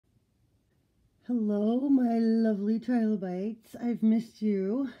Hello, my lovely trilobites. I've missed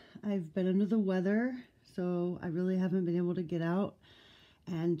you. I've been under the weather, so I really haven't been able to get out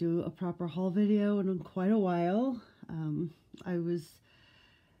and do a proper haul video in quite a while. I was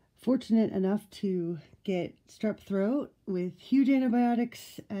fortunate enough to get strep throat with huge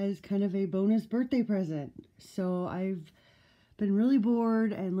antibiotics as kind of a bonus birthday present. So I've been really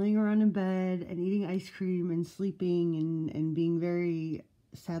bored and laying around in bed and eating ice cream and sleeping and being very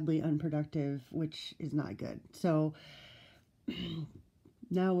sadly unproductive, which is not good. So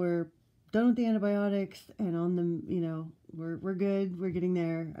now we're done with the antibiotics and on the, we're good. We're getting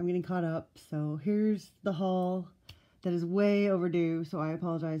there. I'm getting caught up. So here's the haul that is way overdue, so I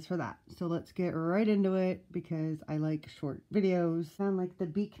apologize for that. So let's get right into it because I like short videos. Found like the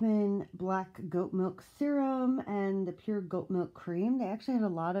Beekman black goat milk serum and the pure goat milk cream. They actually had a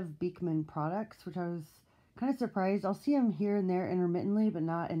lot of Beekman products, which I was kind of surprised. I'll see them here and there intermittently, but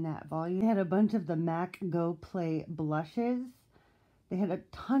not in that volume. They had a bunch of the MAC Go Play blushes. They had a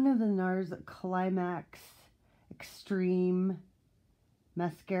ton of the NARS Climax Extreme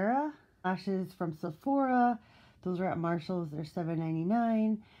mascara. Lashes from Sephora. Those are at Marshall's. They're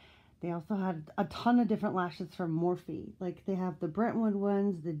 $7.99. They also had a ton of different lashes from Morphe. Like they have the Brentwood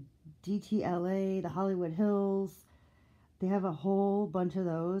ones, the DTLA, the Hollywood Hills. They have a whole bunch of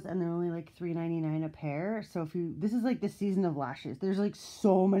those, and they're only like $3.99 a pair. So if you, this is like the season of lashes. There's like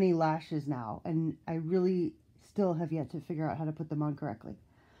so many lashes now, and I really still have yet to figure out how to put them on correctly.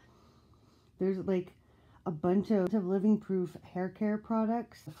 There's like a bunch of living proof hair care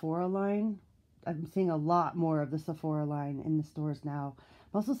products, Sephora line. I'm seeing a lot more of the Sephora line in the stores now.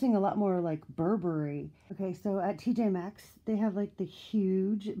 I'm also seeing a lot more like Burberry. Okay, so at TJ Maxx, they have like the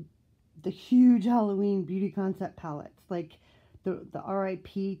huge Halloween beauty concept palettes. Like the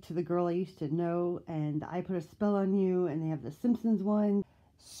R.I.P. to the girl I used to know and I Put a Spell on You, and they have the Simpsons one.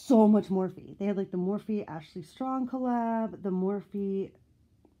 So much Morphe. They had like the Morphe Ashley Strong collab, the Morphe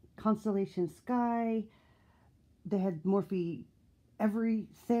Constellation Sky. They had Morphe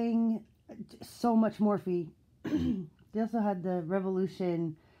everything. So much Morphe. They also had the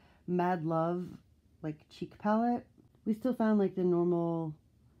Revolution Mad Love like cheek palette. We still found like the normal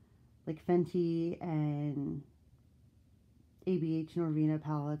like Fenty and ABH Norvina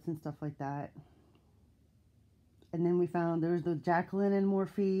palettes and stuff like that. And then we found there's the Jacqueline and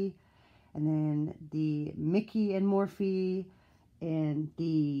Morphe, and then the Mickey and Morphe, and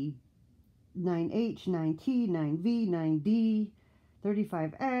the 9H, 9T, 9V, 9D,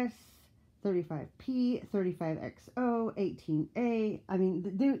 35S, 35P, 35XO, 18A. I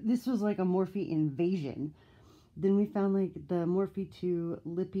mean, this was like a Morphe invasion. Then we found like the Morphe 2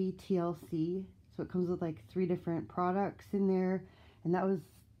 Lippy TLC. So it comes with like 3 different products in there. And that was,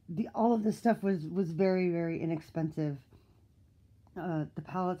 all of this stuff was very, very inexpensive. The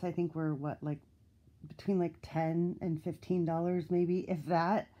palettes I think were what, like between like $10 and $15 maybe, if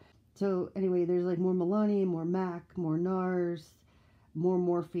that. So anyway, there's like more Milani, more MAC, more NARS, more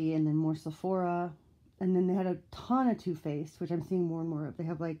Morphe, and then more Sephora. And then they had a ton of Too Faced, which I'm seeing more and more of. They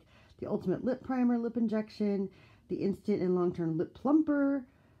have like the Ultimate Lip Primer Lip Injection, the Instant and Long-Term Lip Plumper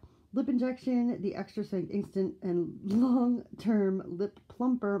Lip Injection, the Extra Strength Instant and Long-Term Lip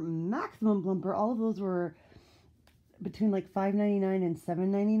Plumper Maximum Plumper. All of those were between like $5.99 and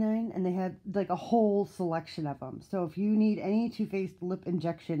 $7.99, and they had like a whole selection of them. So if you need any Too Faced lip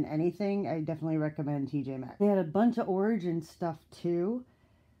injection anything, I definitely recommend TJ Maxx. They had a bunch of Origin stuff too.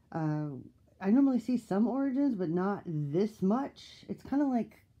 I normally see some Origins, but not this much. It's kind of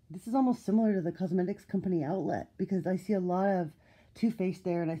like, this is almost similar to the Cosmetics Company outlet, because I see a lot of Too Faced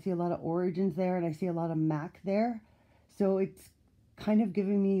there, and I see a lot of Origins there, and I see a lot of MAC there. So it's kind of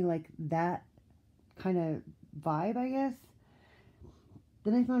giving me like that kind of vibe, I guess.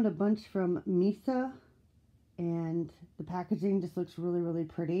 Then I found a bunch from Misa, and the packaging just looks really, really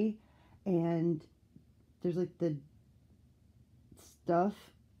pretty. And there's like the stuff,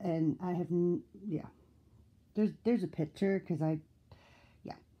 and I have, yeah. There's a picture, because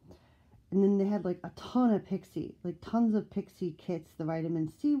yeah. And then they had like a ton of Pixie, like tons of Pixie kits. The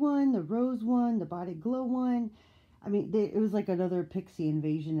vitamin C one, the rose one, the body glow one. I mean, it was like another Pixie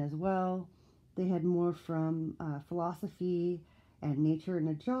invasion as well. They had more from Philosophy and Nature in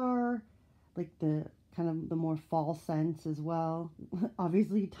a Jar, like the kind of the more fall scents as well.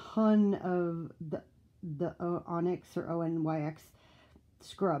 Obviously, ton of the Onyx or ONYX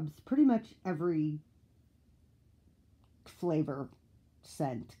scrubs. Pretty much every flavor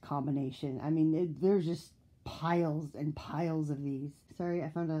scent combination. I mean, there's just piles and piles of these. Sorry, I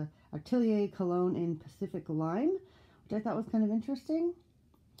found a Atelier cologne in Pacific Lime, which I thought was kind of interesting.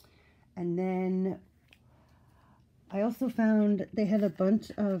 And then I also found they had a bunch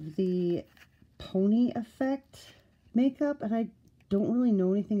of the Pony Effect makeup, and I don't really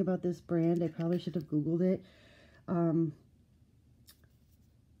know anything about this brand. I probably should have Googled it. But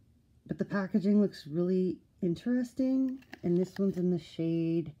the packaging looks really interesting, and this one's in the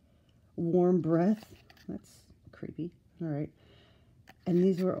shade Warm Breath. That's creepy. All right. And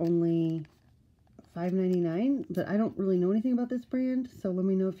these were only $5.99, but I don't really know anything about this brand, so let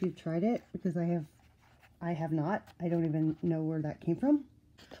me know if you've tried it, because I have not. I don't even know where that came from.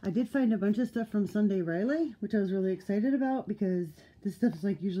 I did find a bunch of stuff from Sunday Riley, which I was really excited about, because this stuff is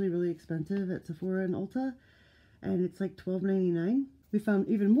like usually really expensive at Sephora and Ulta, and it's like $12.99. We found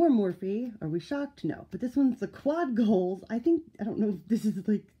even more Morphe. Are we shocked? No. But this one's the Quad Goals. I don't know if this is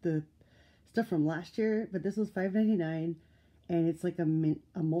like the stuff from last year, but this was $5.99, and it's like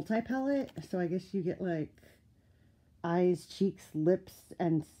a multi-palette. So I guess you get like eyes, cheeks, lips,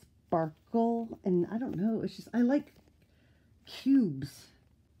 and sparkle. And I don't know. It's just, I like cubes.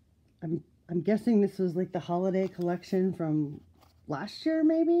 I'm guessing this was like the holiday collection from last year,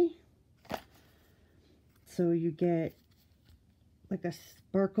 maybe. So you get like a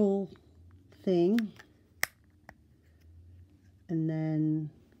sparkle thing, and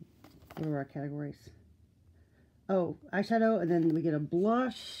then what are our categories? Oh, eyeshadow, and then we get a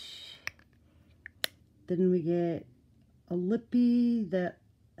blush, then we get a lippy that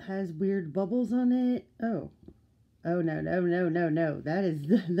has weird bubbles on it. Oh no, that is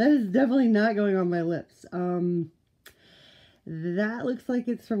definitely not going on my lips. That looks like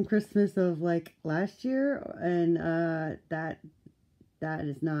it's from Christmas of like last year, and that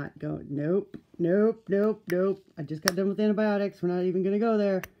is not going. Nope. I just got done with antibiotics. We're not even going to go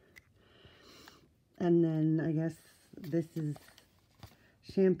there. And then I guess this is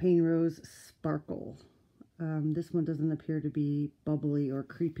Champagne Rose Sparkle. This one doesn't appear to be bubbly or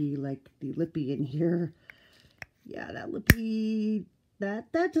creepy like the lippy in here. Yeah, that lippy,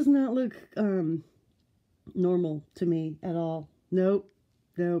 that does not look normal to me at all. Nope.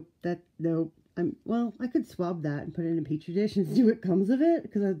 Well, I could swab that and put it in a petri dish and see what comes of it,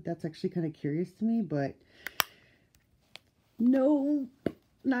 because that's actually kind of curious to me, but no,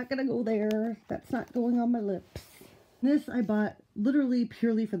 not gonna go there. That's not going on my lips. This I bought literally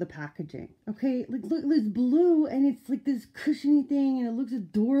purely for the packaging. Okay, like look, it's blue, and it's like this cushiony thing, and it looks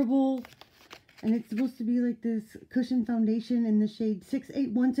adorable, and it's supposed to be like this cushion foundation in the shade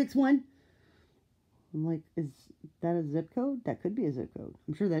 68161. I'm like, is that a zip code? That could be a zip code.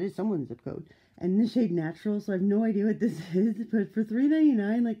 I'm sure that is someone's zip code. And the shade Natural, so I have no idea what this is. But for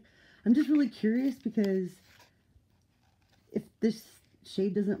 $3.99, like, I'm just really curious, because if this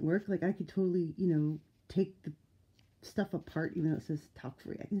shade doesn't work, like, I could totally, you know, take the stuff apart, even though it says talc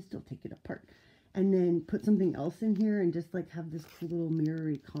free. I can still take it apart. And then put something else in here and just, like, have this cool little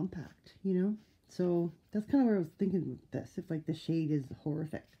mirrory compact, you know? So that's kind of where I was thinking with this, if, like, the shade is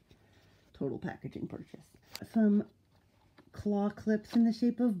horrific. Total packaging purchase. Some claw clips in the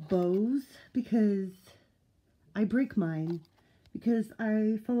shape of bows, because I break mine because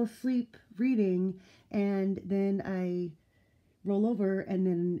I fall asleep reading, and then I roll over, and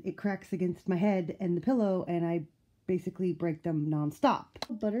then it cracks against my head and the pillow, and I basically break them nonstop.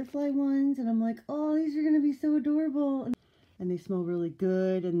 Butterfly ones, and I'm like, oh, these are gonna be so adorable, and they smell really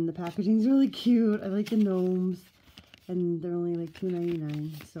good, and the packaging's really cute. I like the gnomes, and they're only like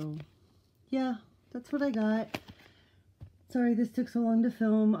 $2.99. So yeah, that's what I got. Sorry this took so long to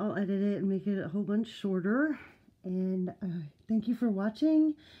film. I'll edit it and make it a whole bunch shorter. And thank you for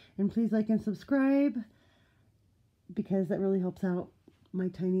watching. And please like and subscribe, because that really helps out my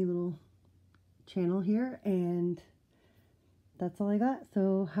tiny little channel here. And that's all I got.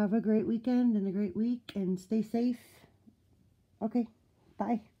 So have a great weekend and a great week, and stay safe. Okay,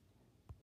 bye.